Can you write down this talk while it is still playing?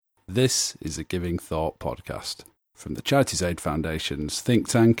This is a Giving Thought podcast from the Charities Aid Foundation's think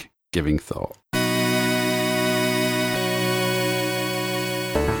tank, Giving Thought.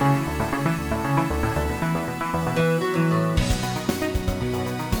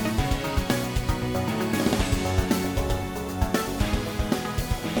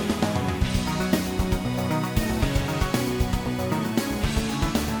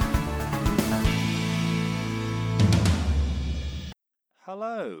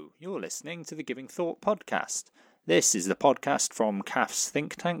 Hello, you're listening to the Giving Thought podcast. This is the podcast from CAF's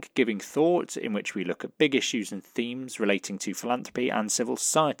think tank, Giving Thought, in which we look at big issues and themes relating to philanthropy and civil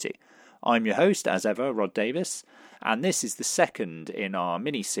society. I'm your host, as ever, Rod Davis, and this is the second in our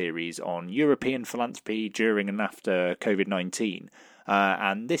mini-series on European philanthropy during and after COVID-19.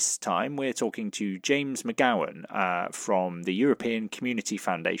 And this time we're talking to James McGowan from the European Community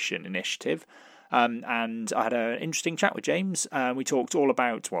Foundation Initiative. And I had an interesting chat with James. We talked all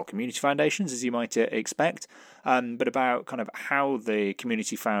about, community foundations, as you might expect, but about kind of how the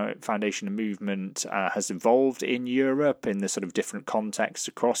community foundation movement has evolved in Europe, in the sort of different contexts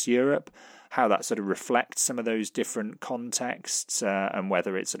across Europe, how that sort of reflects some of those different contexts, and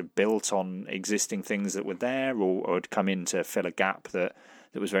whether it's sort of built on existing things that were there or had come in to fill a gap that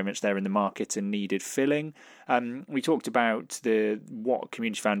was very much there in the market and needed filling. We talked about what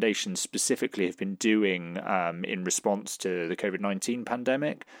community foundations specifically have been doing in response to the COVID-19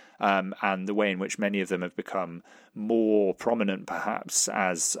 pandemic, and the way in which many of them have become more prominent perhaps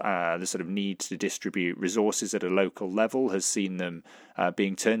as the sort of need to distribute resources at a local level has seen them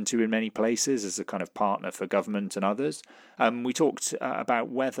being turned to in many places as a kind of partner for government and others. We talked about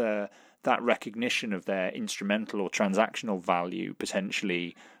whether that recognition of their instrumental or transactional value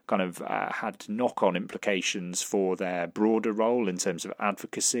potentially kind of had knock-on implications for their broader role in terms of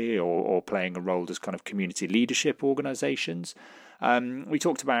advocacy or playing a role as kind of community leadership organisations. We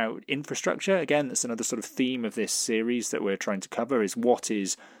talked about infrastructure. Again, that's another sort of theme of this series that we're trying to cover, is what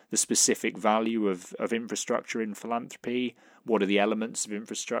is the specific value of infrastructure in philanthropy? What are the elements of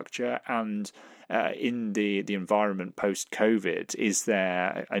infrastructure? And in the environment post-COVID, is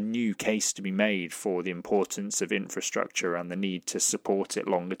there a new case to be made for the importance of infrastructure and the need to support it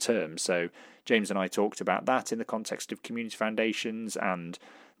longer term? So James and I talked about that in the context of community foundations and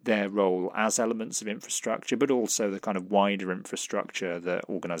their role as elements of infrastructure, but also the kind of wider infrastructure that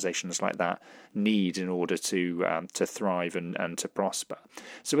organisations like that need in order to thrive and to prosper.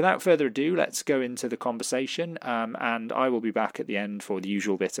 So without further ado, let's go into the conversation, and I will be back at the end for the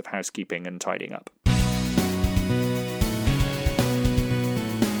usual bit of housekeeping and tidying up.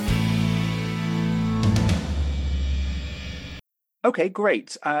 Okay,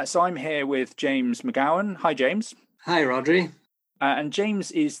 great. So I'm here with James McGowan. Hi, James. Hi, Rodri. And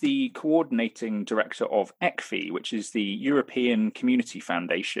James is the coordinating director of ECFI, which is the European Community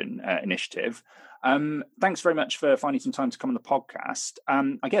Foundation Initiative. Thanks very much for finding some time to come on the podcast.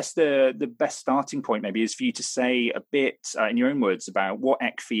 I guess the best starting point maybe is for you to say a bit in your own words about what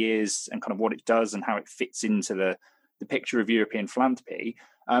ECFI is and kind of what it does and how it fits into the picture of European philanthropy,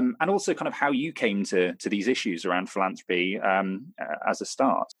 and also kind of how you came to these issues around philanthropy as a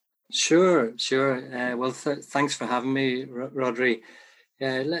start. Sure. Thanks for having me, Rodri.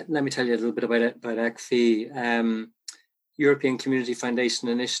 Let me tell you a little bit about ECFI. European Community Foundation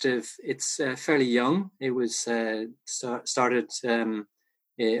Initiative. It's fairly young. It was started only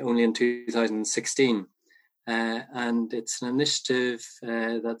in 2016. And it's an initiative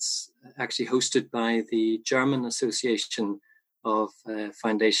that's actually hosted by the German Association of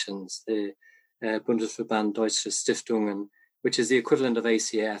Foundations, the Bundesverband Deutsche Stiftungen, which is the equivalent of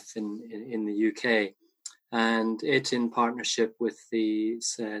ACF in the UK. And it, in partnership with the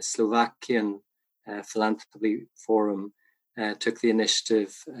Slovakian Philanthropy Forum, took the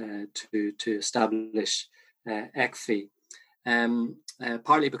initiative to establish ECFI.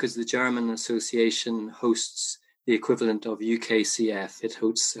 Partly because the German Association hosts the equivalent of UKCF. It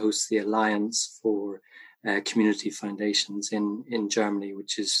hosts the Alliance for Community Foundations in Germany,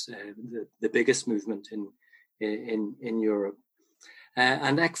 which is the biggest movement in Europe.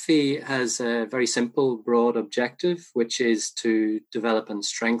 And ECFI has a very simple, broad objective, which is to develop and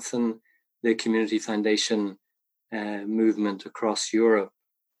strengthen the community foundation movement across Europe.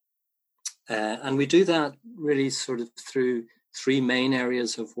 And we do that really sort of through three main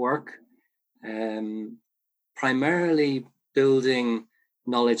areas of work, primarily building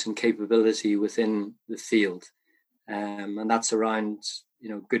knowledge and capability within the field. And that's around,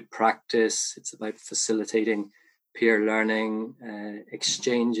 good practice. It's about facilitating peer learning,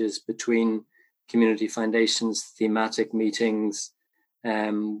 exchanges between community foundations, thematic meetings.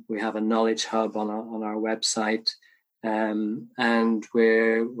 We have a knowledge hub on our website. and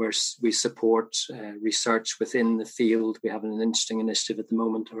we support research within the field. We have an interesting initiative at the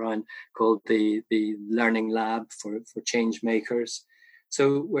moment around called the Learning Lab for Change Makers.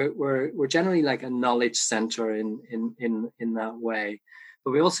 So we're generally like a knowledge center in that way.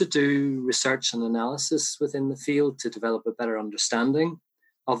 But we also do research and analysis within the field to develop a better understanding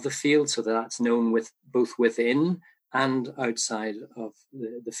of the field, so that that's known both within and outside of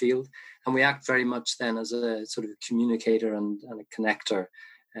the field. And we act very much then as a sort of communicator and a connector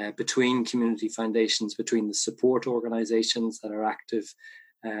between community foundations, between the support organizations that are active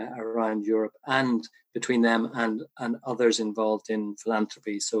around Europe, and between them and others involved in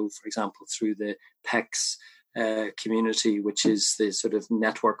philanthropy. So, for example, through the PECS community, which is the sort of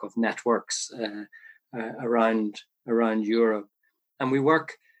network of networks around Europe. And we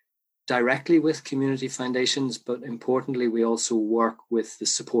work directly with community foundations, but importantly, we also work with the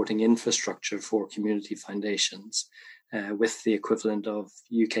supporting infrastructure for community foundations, with the equivalent of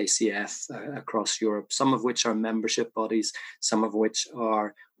UKCF across Europe, some of which are membership bodies, some of which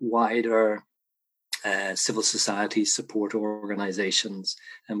are wider civil society support organizations.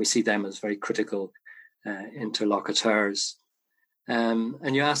 And we see them as very critical interlocutors.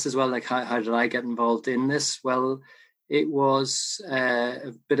 And you asked as well, like, how did I get involved in this? Well, it was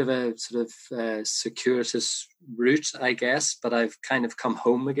a bit of a sort of circuitous route, I guess, but I've kind of come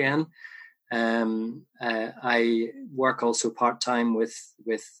home again. I work also part-time with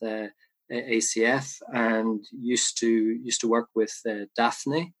ACF, and used to work with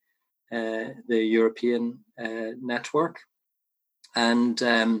Daphne, the European network, and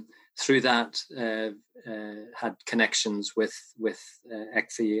through that had connections with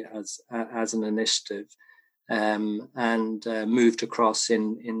ECFI as an initiative. And moved across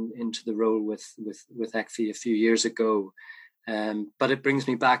into the role with ECFI a few years ago. But it brings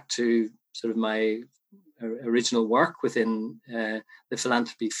me back to sort of my original work within the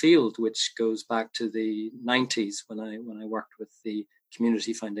philanthropy field, which goes back to the 90s when I worked with the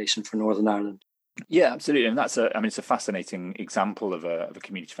Community Foundation for Northern Ireland. Yeah, absolutely. And it's a fascinating example of a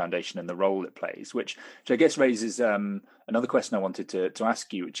community foundation and the role it plays, which I guess raises another question I wanted to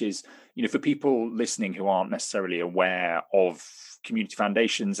ask you, which is, for people listening who aren't necessarily aware of community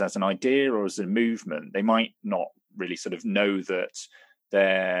foundations as an idea or as a movement, they might not really sort of know that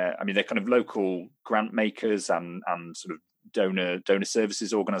they're kind of local grant makers and sort of donor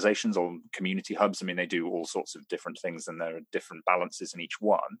services organizations or community hubs. I mean, they do all sorts of different things, and there are different balances in each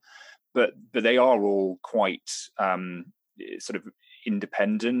one. But they are all quite sort of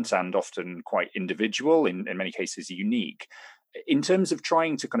independent and often quite individual, in many cases unique. In terms of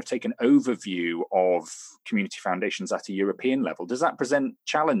trying to kind of take an overview of community foundations at a European level, does that present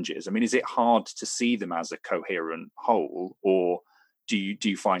challenges? I mean, is it hard to see them as a coherent whole, or do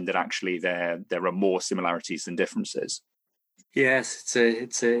you find that actually there are more similarities than differences? Yes,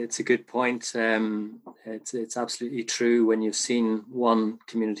 it's a good point. It's absolutely true. When you've seen one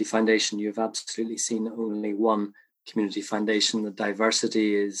community foundation, you've absolutely seen only one community foundation. The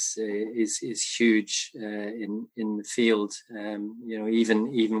diversity is huge in the field.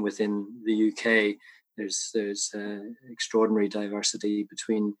 Even within the UK, there's extraordinary diversity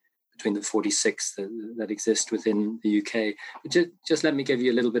between the 46 that exist within the UK. But just let me give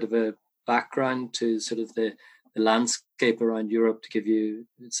you a little bit of a background to sort of the landscape around Europe, to give you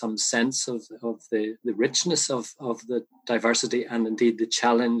some sense of the richness of the diversity, and indeed the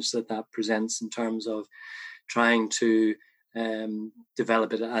challenge that presents in terms of trying to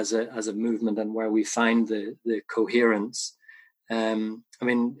develop it as a movement, and where we find the coherence. I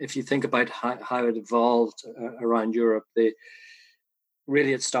mean, if you think about how it evolved around Europe,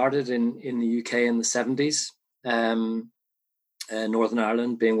 it started in the UK in the 70s. Northern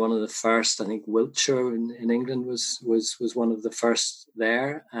Ireland being one of the first. I think Wiltshire in England was one of the first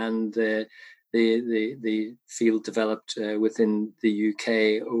there, and the field developed within the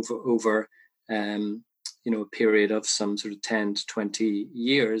UK over a period of some sort of 10 to 20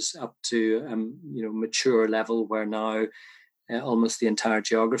 years, up to mature level where now almost the entire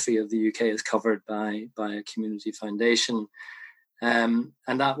geography of the UK is covered by a community foundation. And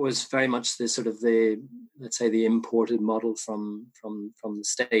that was very much the sort of let's say the imported model from the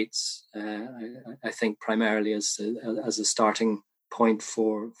States. I think primarily as a starting point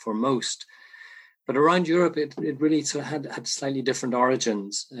for most. But around Europe, it really sort of had slightly different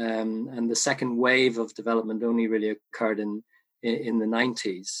origins. And the second wave of development only really occurred in the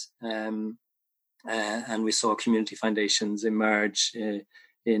 90s. And we saw community foundations emerge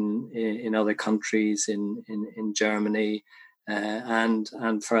in other countries, in Germany,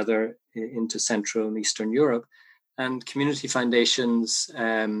 and further into Central and Eastern Europe. And community foundations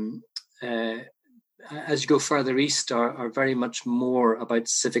as you go further east, are very much more about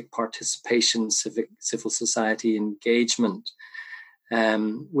civic participation, civil society engagement,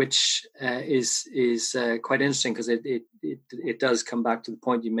 which is quite interesting, because it does come back to the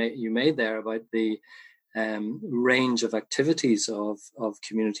point you made there about the range of activities of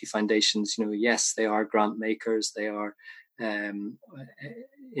community foundations. Yes, they are grant makers, they are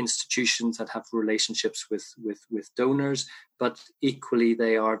institutions that have relationships with donors, but equally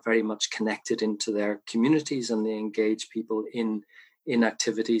they are very much connected into their communities, and they engage people in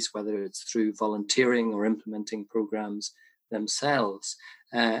activities, whether it's through volunteering or implementing programs themselves,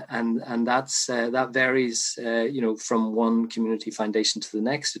 and that varies from one community foundation to the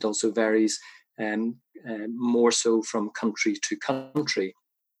next. It also varies more so from country to country,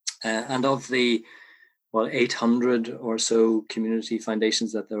 and of the 800 or so community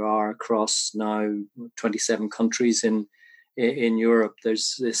foundations that there are across now 27 countries in Europe,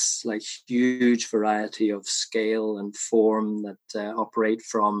 there's this huge variety of scale and form that operate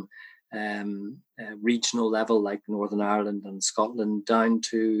from regional level, like Northern Ireland and Scotland, down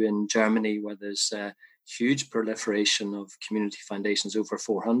to in Germany, where there's a huge proliferation of community foundations, over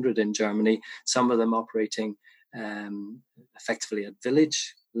 400 in Germany, some of them operating effectively at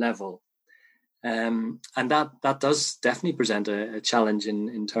village level. And that does definitely present a challenge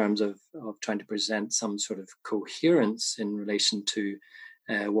in terms of trying to present some sort of coherence in relation to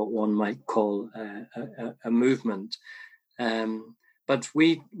what one might call a movement. But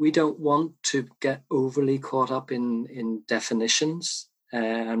we don't want to get overly caught up in definitions,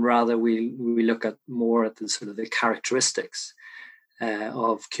 and rather we look at more at the sort of the characteristics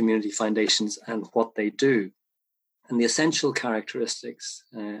of community foundations and what they do. And the essential characteristics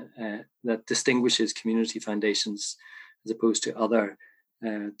that distinguishes community foundations as opposed to other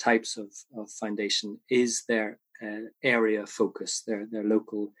types of foundation is their area focus, their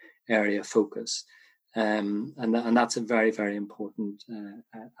local area focus. And that's a very, very important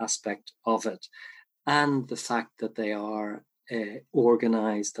aspect of it. And the fact that they are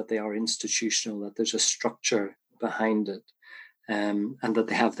organized, that they are institutional, that there's a structure behind it, and that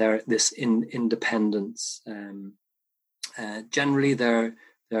they have this independence. Generally, they're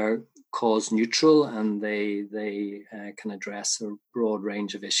cause neutral, and they can address a broad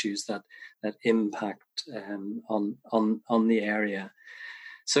range of issues that impact on the area.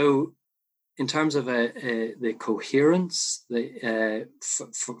 So, in terms of the coherence,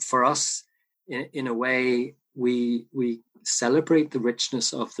 for us, in a way, we celebrate the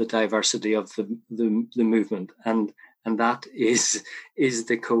richness of the diversity of the movement, and that is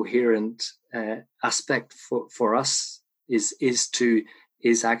the coherent aspect for us.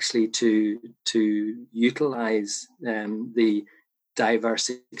 Is actually to utilize the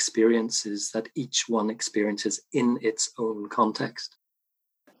diverse experiences that each one experiences in its own context.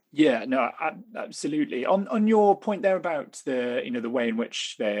 Yeah, no, absolutely. On your point there about the way in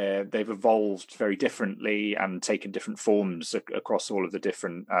which they've evolved very differently and taken different forms across all of the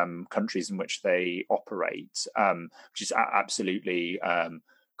different countries in which they operate, which is absolutely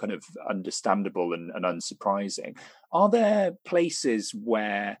kind of understandable and unsurprising. Are there places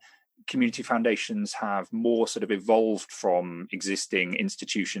where community foundations have more sort of evolved from existing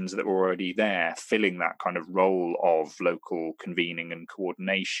institutions that were already there, filling that kind of role of local convening and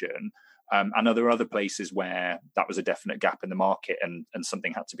coordination? And are there other places where that was a definite gap in the market and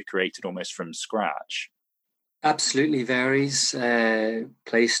something had to be created almost from scratch? Absolutely varies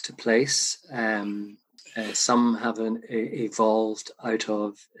place to place. Some have evolved out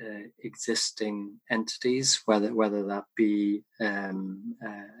of existing entities, whether that be a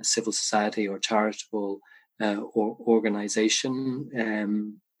civil society or charitable or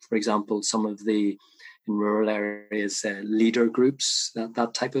organization. For example, some of in rural areas, leader groups,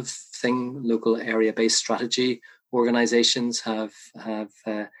 that type of thing, local area-based strategy organizations have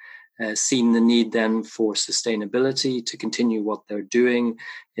seen the need then for sustainability to continue what they're doing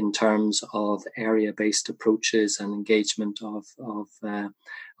in terms of area-based approaches and engagement of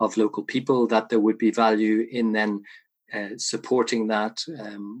local people, that there would be value in then supporting that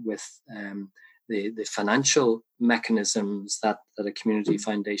with the financial mechanisms that a community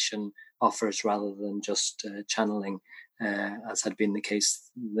foundation offers, rather than just channeling, as had been the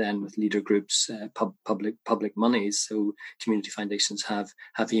case then with leader groups, public monies. So community foundations have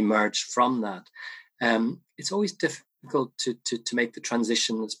emerged from that. It's always difficult to make the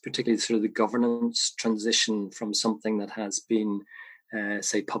transition, particularly through the governance transition from something that has been,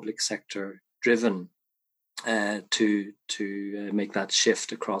 say, public sector driven, to make that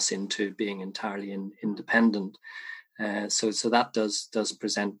shift across into being entirely independent. So that does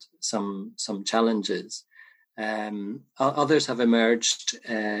present some challenges. Others have emerged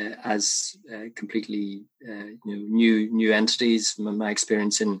as completely new entities. From my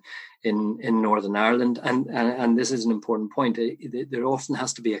experience in Northern Ireland, and this is an important point. There often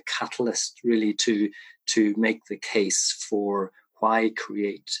has to be a catalyst, really, to make the case for why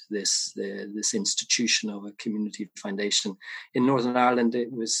create this institution of a community foundation. In Northern Ireland,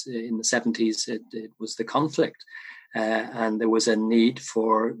 it was in the 70s. It was the conflict. And there was a need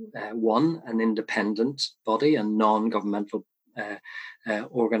for an independent body, a non-governmental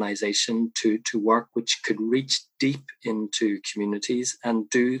organization to work, which could reach deep into communities and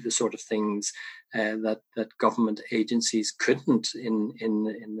do the sort of things that government agencies couldn't in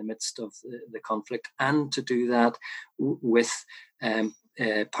the midst of the conflict, and to do that with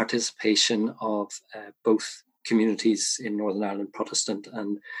participation of both communities in Northern Ireland, Protestant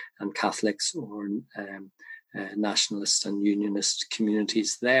and Catholics, or nationalist and unionist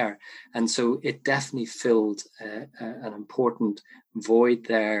communities there. And so it definitely filled an important void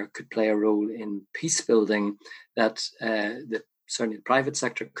there, could play a role in peace building that certainly the private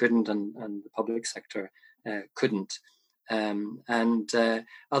sector couldn't, and the public sector couldn't.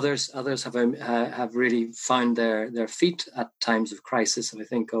 Others have really found their feet at times of crisis. And I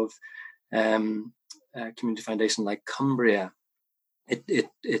think of a community foundation like Cumbria.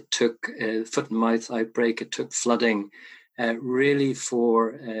 It took foot and mouth outbreak, it took flooding, really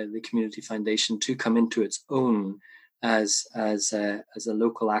for the community foundation to come into its own as a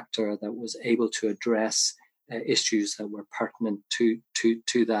local actor that was able to address issues that were pertinent to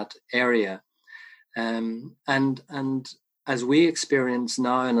that area. And as we experience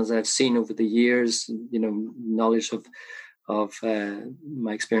now, and as I've seen over the years, knowledge of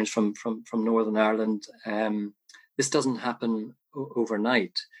my experience from Northern Ireland, this doesn't happen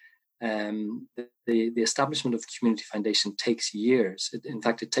overnight. The establishment of community foundation takes years. It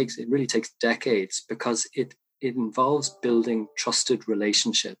really takes decades, because it involves building trusted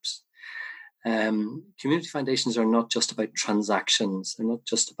relationships. Community foundations are not just about transactions. They're not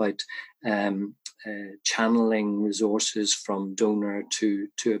just about channeling resources from donor to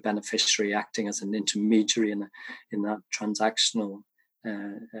a beneficiary, acting as an intermediary in that transactional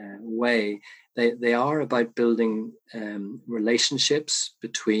way. They are about building relationships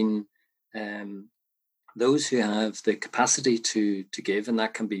between those who have the capacity to give, and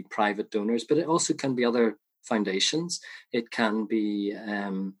that can be private donors, but it also can be other foundations. It can be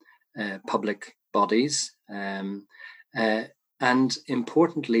public bodies, and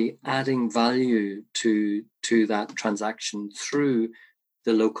importantly, adding value to that transaction through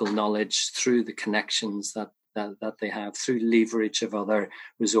the local knowledge, through the connections that they have, through leverage of other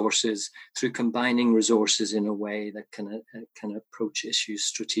resources, through combining resources in a way that can approach issues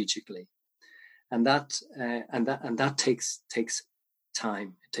strategically, and that takes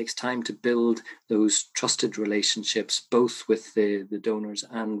time. It takes time to build those trusted relationships, both with the donors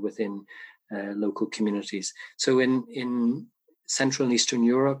and within local communities. So in Central and Eastern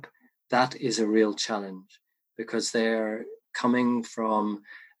Europe, that is a real challenge, because they're coming from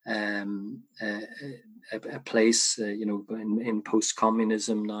a place, in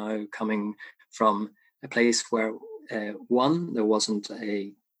post-communism now, coming from a place where, one, there wasn't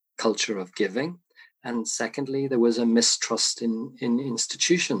a culture of giving, and secondly, there was a mistrust in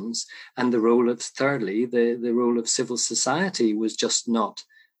institutions, and thirdly, the role of civil society was just not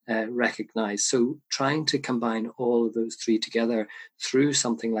recognized. So trying to combine all of those three together through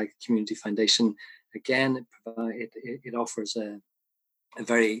something like a community foundation, again, it offers a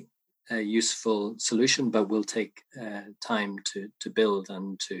very useful solution, but will take time to build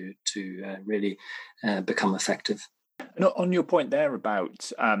and to really become effective. And on your point there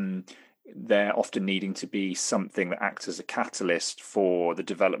about there often needing to be something that acts as a catalyst for the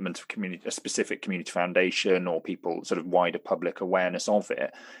development of a specific community foundation, or people sort of wider public awareness of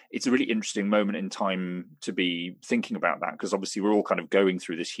it. It's a really interesting moment in time to be thinking about that, because obviously we're all kind of going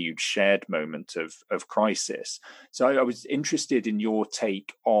through this huge shared moment of crisis. So I was interested in your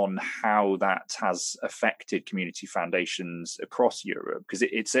take on how that has affected community foundations across Europe, because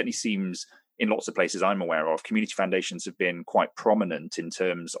it certainly seems in lots of places I'm aware of, community foundations have been quite prominent in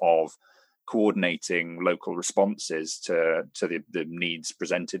terms of coordinating local responses to the needs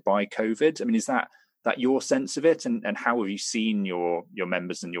presented by COVID. I mean, is that your sense of it? And how have you seen your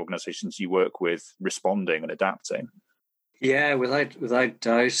members and the organisations you work with responding and adapting? Yeah, without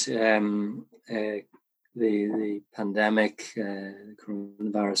doubt, the pandemic,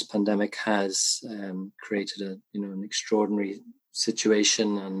 coronavirus pandemic, has created an extraordinary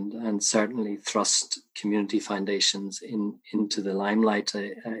situation, and certainly thrust community foundations into the limelight.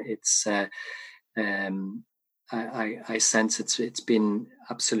 It's I sense it's been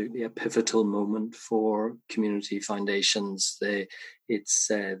absolutely a pivotal moment for community foundations. They've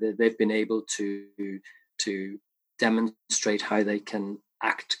been able to demonstrate how they can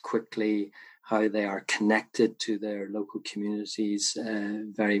act quickly, how they are connected to their local communities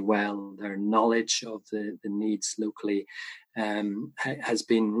very well. Their knowledge of the needs locally has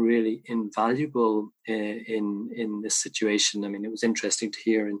been really invaluable in this situation. I mean, it was interesting to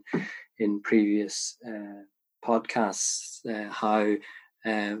hear in previous podcasts how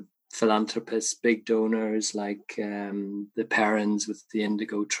philanthropists, big donors like the Perrins with the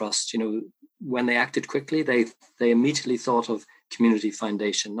Indigo Trust, when they acted quickly, they immediately thought of community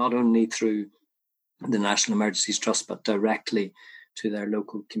foundation, not only through the National Emergencies Trust, but directly to their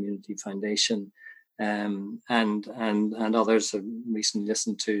local community foundation. And others have recently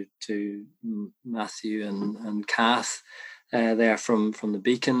listened to Matthew and Kath there from the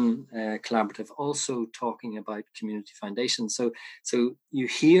Beacon Collaborative, also talking about community foundations. So you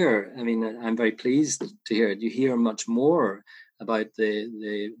hear, I mean, I'm very pleased to hear it. You hear much more about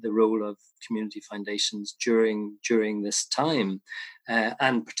the role of community foundations during this time,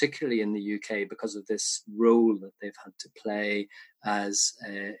 and particularly in the UK because of this role that they've had to play as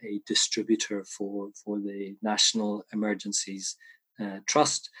a distributor for the National Emergencies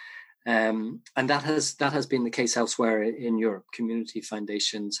Trust. And that has been the case elsewhere in Europe. Community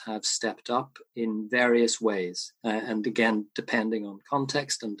foundations have stepped up in various ways, and again, depending on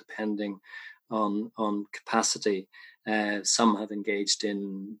context and depending on capacity. Some have engaged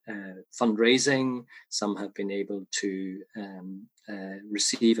in fundraising. Some have been able to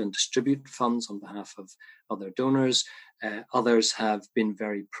receive and distribute funds on behalf of other donors. Others have been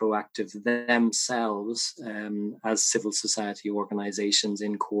very proactive themselves as civil society organizations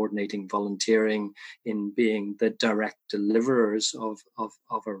in coordinating volunteering, in being the direct deliverers of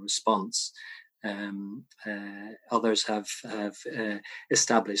a response. Others have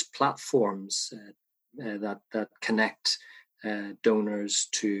established platforms that connect donors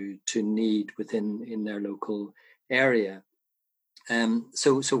to need in their local area.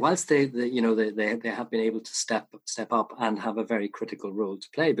 So whilst they have been able to step up and have a very critical role to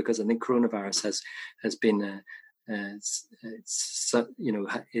play, because I think coronavirus has been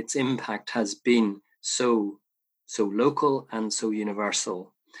its impact has been so local and so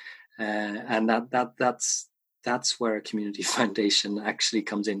universal, and that's where a community foundation actually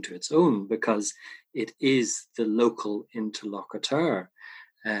comes into its own, because it is the local interlocutor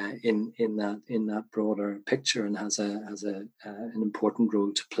in that broader picture, and has an important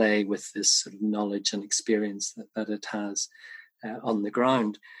role to play with this sort of knowledge and experience that it has on the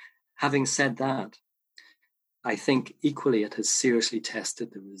ground. Having said that, I think equally it has seriously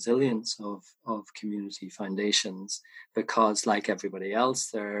tested the resilience of community foundations, because like everybody else,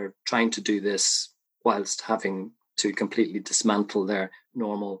 they're trying to do this whilst having to completely dismantle their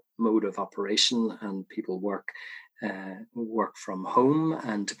normal mode of operation, and people work from home,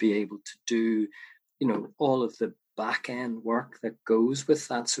 and to be able to do, all of the back end work that goes with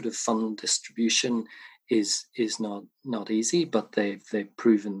that sort of fund distribution is not easy, but they've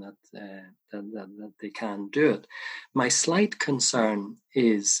proven that they can do it. My slight concern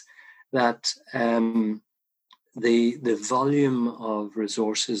is that the volume of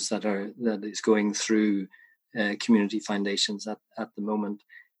resources that is going through community foundations at the moment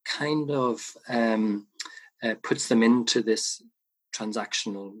kind of puts them into this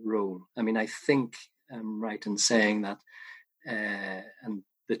transactional role. I mean, I think I'm right in saying that, and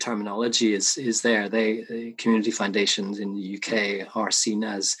the terminology is there. Community foundations in the UK are seen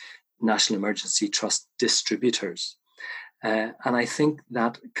as National Emergency Trust distributors, and I think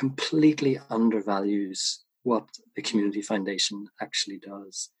that completely undervalues what the community foundation actually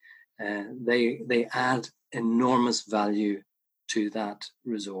does. They add enormous value to that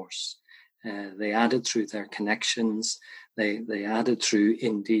resource. They add it through their connections. They add it through,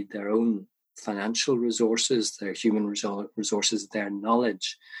 indeed, their own financial resources, their human resources, their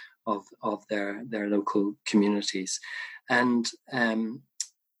knowledge of their local communities. And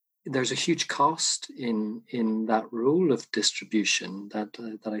there's a huge cost in that role of distribution that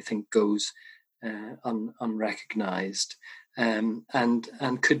I think goes unrecognized, and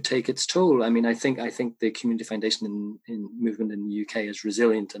could take its toll. I mean, I think the community foundation in movement in the UK is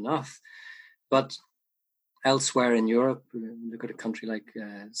resilient enough, but elsewhere in Europe, look at a country like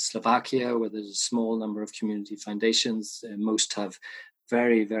Slovakia, where there's a small number of community foundations. Most have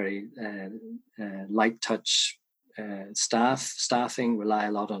very, very light touch staffing, rely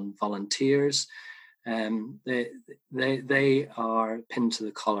a lot on volunteers. They are pinned to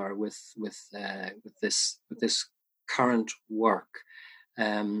the collar with this current work,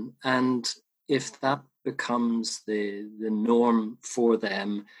 and if that becomes the norm for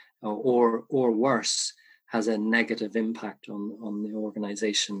them, or worse, has a negative impact on the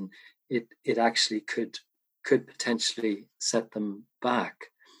organization, it actually could potentially set them back.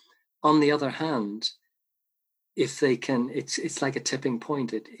 On the other hand, if they can, it's like a tipping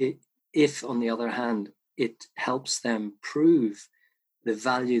point. If on the other hand, it helps them prove the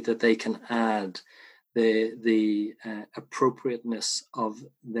value that they can add, the appropriateness of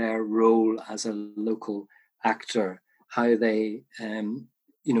their role as a local actor, how they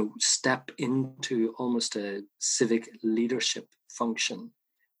step into almost a civic leadership function,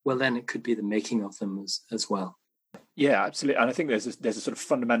 well, then it could be the making of them as well. Yeah, absolutely. And I think there's a sort of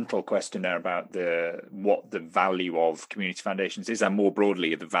fundamental question there about what the value of community foundations is, and more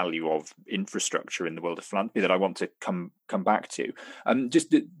broadly the value of infrastructure in the world of philanthropy, that I want to come back to.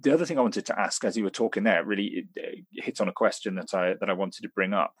 Just the other thing I wanted to ask, as you were talking there, really hit on a question that I wanted to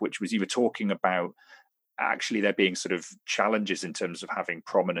bring up, which was, you were talking about actually there being sort of challenges in terms of having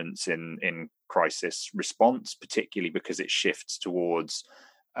prominence in crisis response, particularly because it shifts towards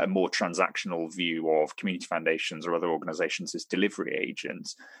a more transactional view of community foundations or other organizations as delivery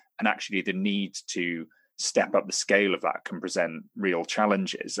agents. And actually the need to step up the scale of that can present real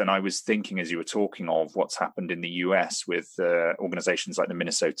challenges. And I was thinking, as you were talking, of what's happened in the US with organizations like the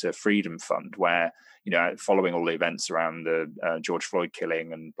Minnesota Freedom Fund, where, following all the events around the George Floyd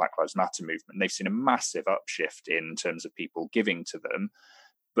killing and Black Lives Matter movement, they've seen a massive upshift in terms of people giving to them.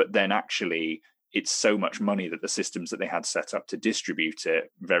 But then actually, it's so much money that the systems that they had set up to distribute it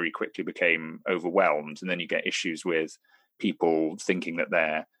very quickly became overwhelmed. And then you get issues with people thinking that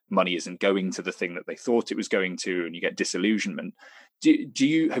their money isn't going to the thing that they thought it was going to, and you get disillusionment.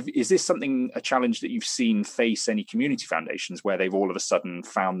 Is this a challenge that you've seen face any community foundations, where they've all of a sudden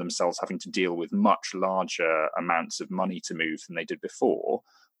found themselves having to deal with much larger amounts of money to move than they did before?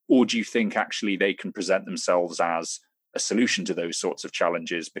 Or do you think actually they can present themselves as a solution to those sorts of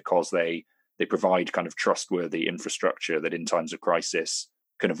challenges because they provide kind of trustworthy infrastructure that in times of crisis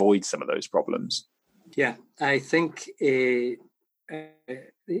can avoid some of those problems? Yeah, I think they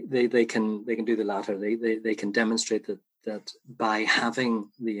can do the latter. They can demonstrate that by having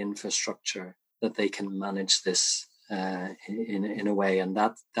the infrastructure that they can manage this in a way, and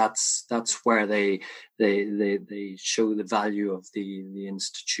that's where they show the value of the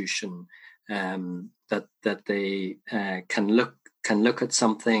institution, that they can look at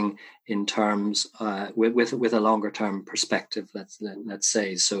something in terms with a longer term perspective. Let's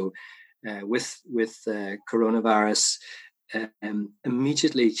say so. With coronavirus,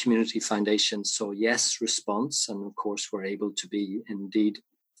 immediately community foundations saw response, and of course were able to be indeed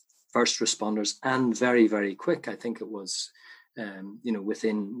first responders, and very, very quick. I think it was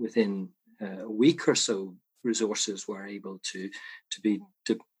within a week or so, resources were able to be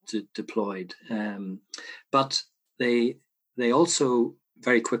deployed. But they also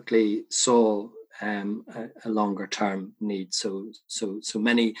very quickly saw a longer term need. So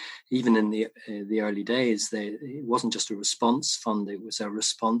many, even in the early days, it wasn't just a response fund; it was a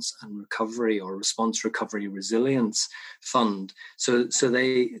response and recovery, or response recovery resilience fund. So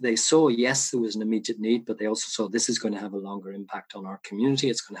they saw, yes, there was an immediate need, but they also saw this is going to have a longer impact on our community.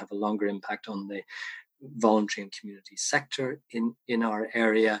 It's going to have a longer impact on the voluntary and community sector in our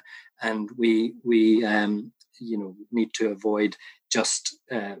area, and we need to avoid just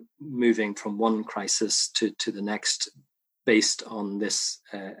moving from one crisis to the next based on this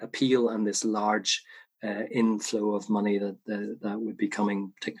appeal and this large inflow of money that would be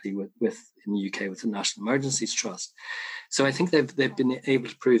coming, particularly with in the UK with the National Emergencies Trust. So I think they've been able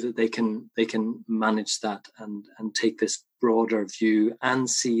to prove that they can manage that and take this broader view and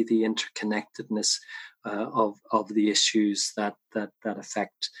see the interconnectedness of the issues that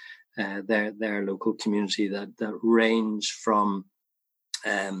affect their local community, that range from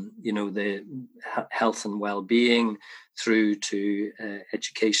the health and well-being through to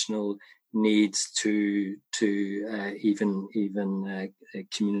educational needs to even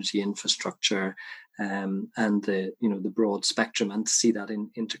community infrastructure, and the broad spectrum, and to see that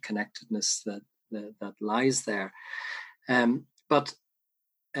interconnectedness that lies there. But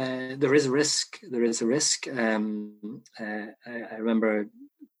there is a risk. I remember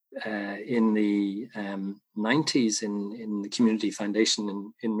in the 90s in the Community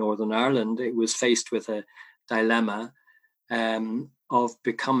Foundation in Northern Ireland, it was faced with a dilemma of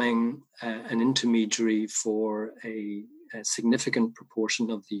becoming an intermediary for a significant proportion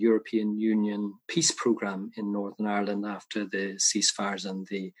of the European Union peace programme in Northern Ireland after the ceasefires and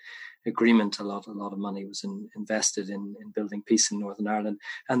the agreement. A lot of money was invested in building peace in Northern Ireland,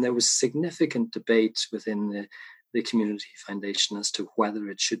 and there was significant debate within the Community Foundation as to whether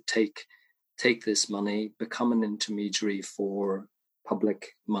it should take take this money, become an intermediary for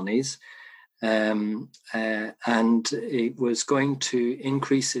public monies, and it was going to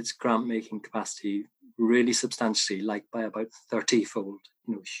increase its grant-making capacity really substantially, like by about 30-fold,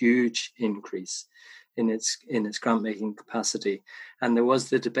 huge increase in its grant-making capacity. And there was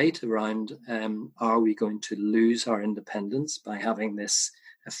the debate around, are we going to lose our independence by having this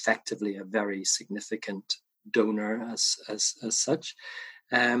effectively a very significant donor as such,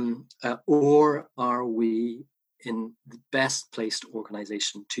 or are we in the best placed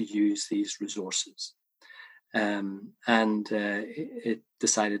organization to use these resources? It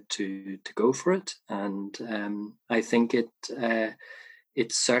decided to go for it, and I think it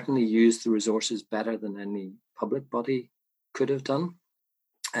certainly used the resources better than any public body could have done.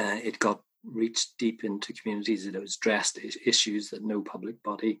 It reached deep into communities. It addressed issues that no public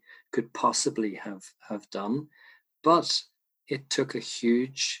body could possibly have done, but it took a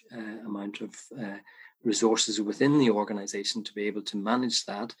huge amount of resources within the organization to be able to manage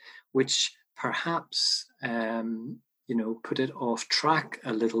that, which perhaps put it off track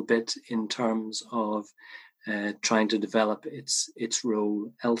a little bit in terms of trying to develop its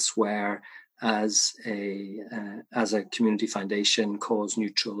role elsewhere as a community foundation, cause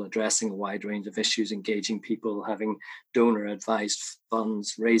neutral, addressing a wide range of issues, engaging people, having donor advised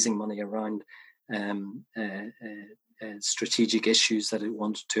funds, raising money around strategic issues that it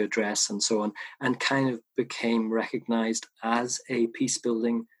wanted to address, and so on, and kind of became recognized as a peace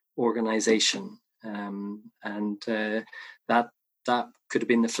building organization. That could have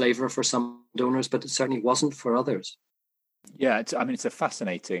been the flavor for some donors, but it certainly wasn't for others. Yeah, it's a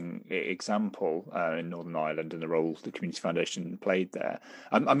fascinating example in Northern Ireland and the role the Community Foundation played there.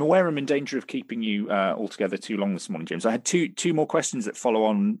 I'm aware I'm in danger of keeping you altogether too long this morning, James. I had two more questions that follow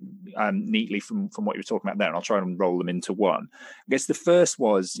on neatly from what you were talking about there, and I'll try and roll them into one. I guess the first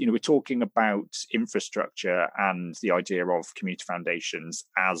was, we're talking about infrastructure and the idea of community foundations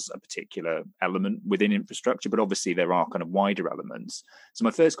as a particular element within infrastructure, but obviously there are kind of wider elements. So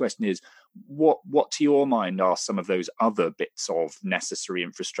my first question is, what to your mind are some of those other bits of necessary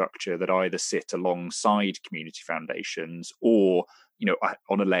infrastructure that either sit alongside community foundations or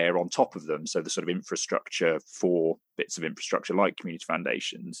on a layer on top of them, so the sort of infrastructure for bits of infrastructure like community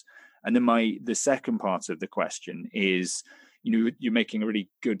foundations? And then the second part of the question is, you're making a really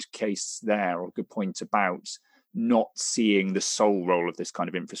good case there, or a good point about not seeing the sole role of this kind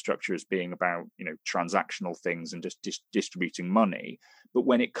of infrastructure as being about transactional things and just distributing money. But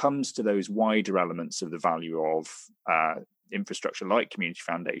when it comes to those wider elements of the value of infrastructure like community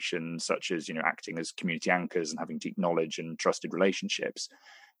foundations, such as acting as community anchors and having deep knowledge and trusted relationships,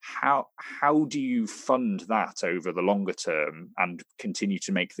 how do you fund that over the longer term and continue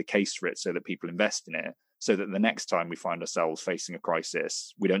to make the case for it so that people invest in it, so that the next time we find ourselves facing a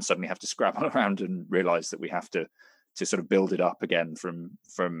crisis, we don't suddenly have to scramble around and realize that we have to sort of build it up again from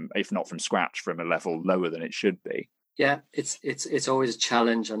if not from scratch, from a level lower than it should be? Yeah, it's always a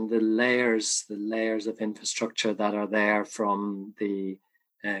challenge, and the layers of infrastructure that are there, from the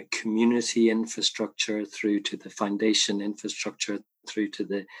community infrastructure through to the foundation infrastructure, through to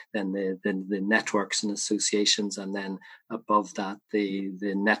the networks and associations, and then above that the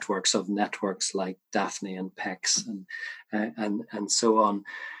networks of networks like Daphne and PECS and so on.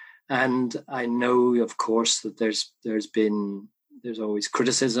 And I know, of course, that there's always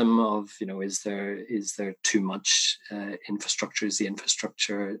criticism of, is there too much infrastructure? Is the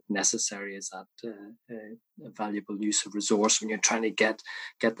infrastructure necessary? Is that a valuable use of resource when you're trying to get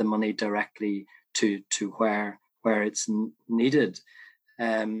the money directly to where it's needed?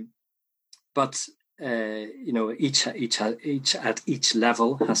 But each at each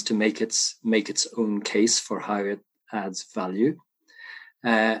level has to make its own case for how it adds value,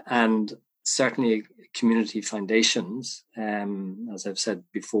 and certainly community foundations, as I've said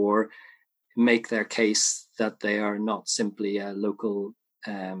before, make their case that they are not simply a local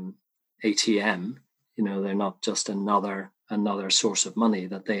ATM. They're not just another source of money,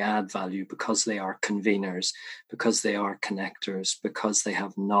 that they add value because they are conveners, because they are connectors, because they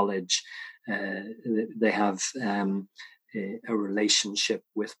have knowledge, they have a relationship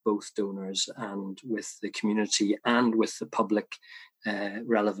with both donors and with the community and with the public,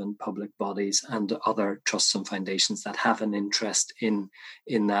 relevant public bodies and other trusts and foundations that have an interest in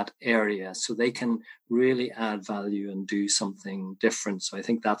that area, so they can really add value and do something different. So I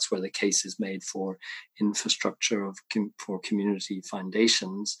think that's where the case is made for infrastructure for community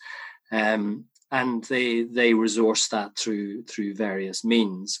foundations, and they resource that through various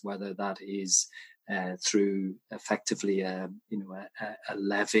means, whether that is through effectively a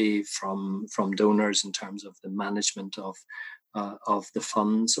levy from donors in terms of the management of the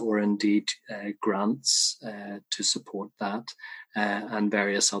funds, or indeed grants to support that, and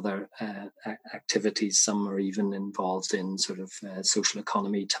various other activities. Some are even involved in sort of social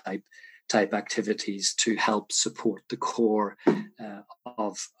economy type activities to help support the core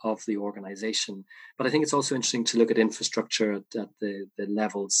of the organization. But I think it's also interesting to look at infrastructure at the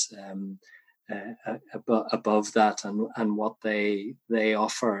levels above that, and what they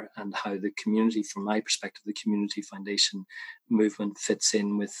offer, and how the community, from my perspective, the community foundation movement fits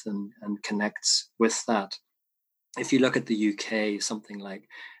in with and connects with that. If you look at the UK, something like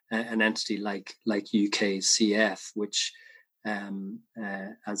an entity like UKCF, which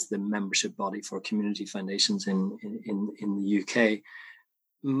as the membership body for community foundations in the UK,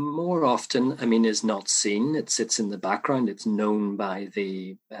 more often, is not seen. It sits in the background. It's known by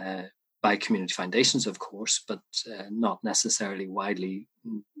by community foundations, of course, but not necessarily widely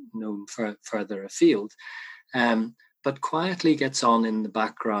known further afield. But quietly gets on in the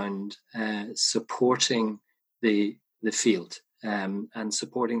background, supporting the field, and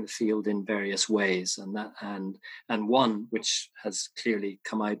supporting the field in various ways, and one which has clearly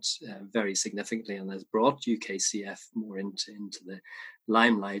come out very significantly and has brought UKCF more into the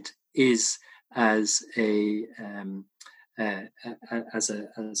limelight is as a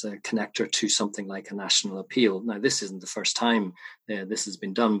connector to something like a national appeal. Now, this isn't the first time this has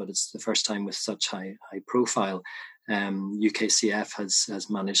been done, but it's the first time with such high profile. UKCF has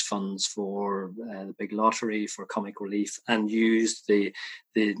managed funds for the big lottery, for comic relief, and used the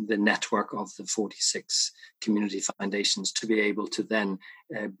network of the 46 community foundations to be able to then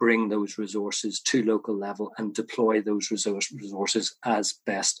bring those resources to local level and deploy those resources as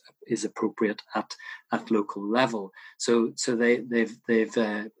best is appropriate at local level. So they've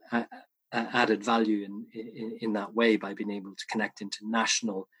added value in that way by being able to connect into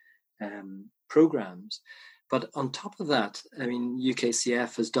national programs. But on top of that,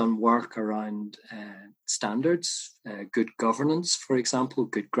 UKCF has done work around standards, good governance, for example,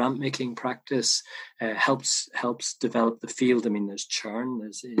 good grant making practice, helps develop the field. There's churn.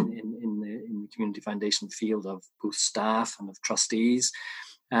 There's in the community foundation field of both staff and of trustees,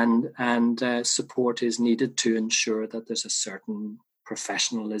 and support is needed to ensure that there's a certain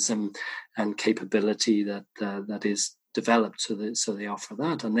professionalism and capability that is developed, so they offer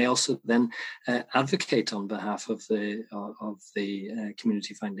that, and they also then advocate on behalf of the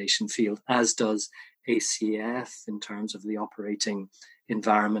community foundation field, as does ACF in terms of the operating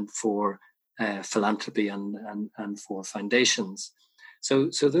environment for philanthropy and for foundations. So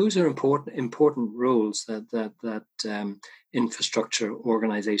those are important roles that infrastructure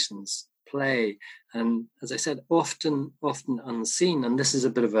organizations play, and as I said, often unseen. And this is a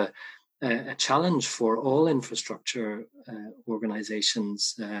bit of a challenge for all infrastructure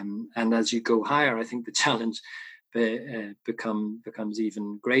organizations, and as you go higher, I think the challenge becomes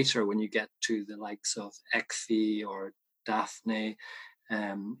even greater when you get to the likes of ECFI or Daphne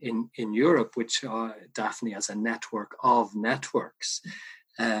in Europe, which are Daphne as a network of networks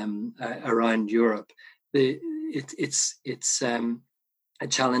around Europe. It's a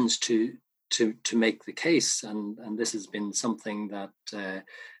challenge to make the case, and this has been something that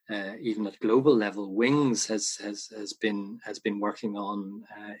even at global level, Wings has been working on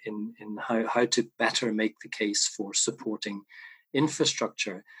in how to better make the case for supporting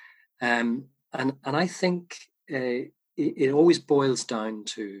infrastructure, and I think it always boils down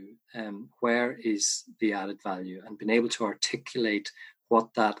to where is the added value, and being able to articulate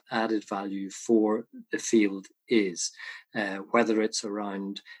what that added value for the field is, whether it's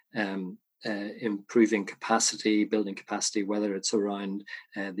around improving capacity, building capacity, whether it's around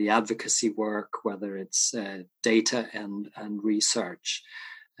the advocacy work, whether it's data and research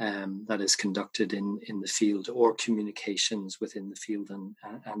that is conducted in the field, or communications within the field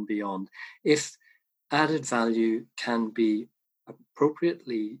and beyond. If added value can be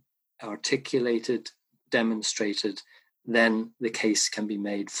appropriately articulated, demonstrated, then the case can be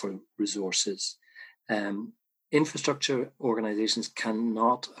made for resources. Infrastructure organizations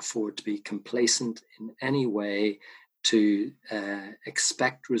cannot afford to be complacent in any way, to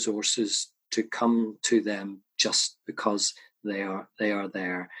expect resources to come to them just because they are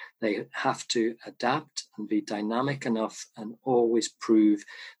there. They have to adapt and be dynamic enough and always prove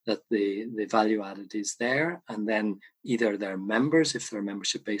that the value added is there, and then either their members, if they're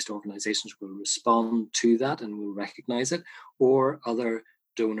membership-based organizations, will respond to that and will recognize it, or other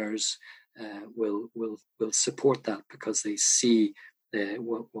donors will support that because they see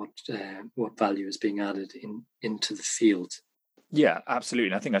what value is being added into the field. Yeah, absolutely.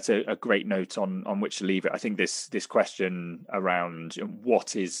 And I think that's a great note on which to leave it. I think this question around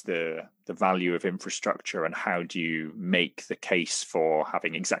what is the value of infrastructure and how do you make the case for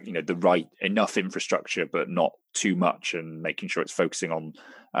having exactly the right enough infrastructure but not too much, and making sure it's focusing on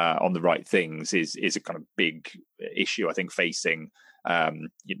the right things is a kind of big issue, I think, facing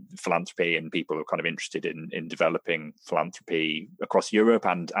philanthropy and people who are kind of interested in developing philanthropy across Europe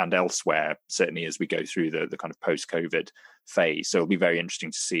and elsewhere, certainly as we go through the kind of post-COVID phase. So it'll be very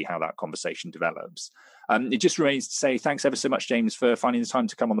interesting to see how that conversation develops. It just remains to say thanks ever so much, James, for finding the time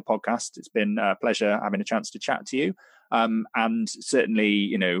to come on the podcast. It's been a pleasure having a chance to chat to you. And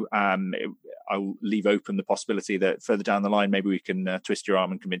certainly, I'll leave open the possibility that further down the line, maybe we can twist your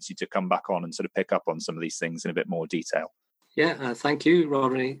arm and convince you to come back on and sort of pick up on some of these things in a bit more detail. Yeah, thank you,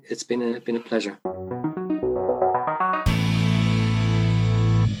 Rodri. It's been a pleasure.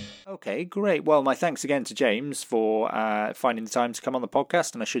 Okay, great. Well, my thanks again to James for finding the time to come on the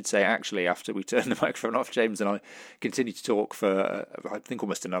podcast. And I should say, actually, after we turned the microphone off, James and I continued to talk for, I think,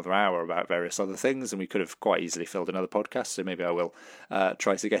 almost another hour about various other things. And we could have quite easily filled another podcast. So maybe I will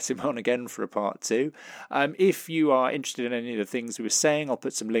try to get him on again for a part 2. If you are interested in any of the things we were saying, I'll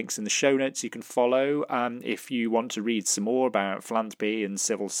put some links in the show notes you can follow. If you want to read some more about philanthropy and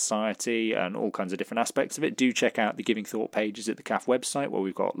civil society and all kinds of different aspects of it, do check out the Giving Thought pages at the CAF website, where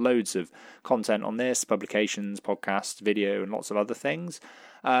we've got loads of content on this, publications, podcasts, video, and lots of other things.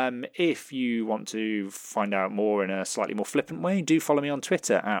 If you want to find out more in a slightly more flippant way, do follow me on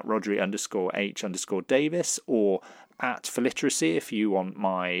Twitter at Rodri_H_Davis or at For Literacy if you want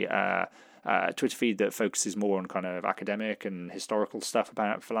my Twitter feed that focuses more on kind of academic and historical stuff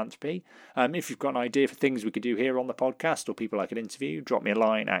about philanthropy. If you've got an idea for things we could do here on the podcast or people I could interview, drop me a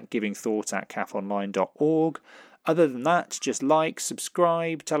line at givingthought@cafonline.org. Other than that, just like,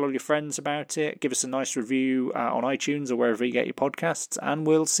 subscribe, tell all your friends about it, give us a nice review on iTunes or wherever you get your podcasts, and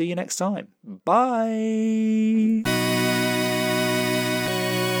we'll see you next time. Bye!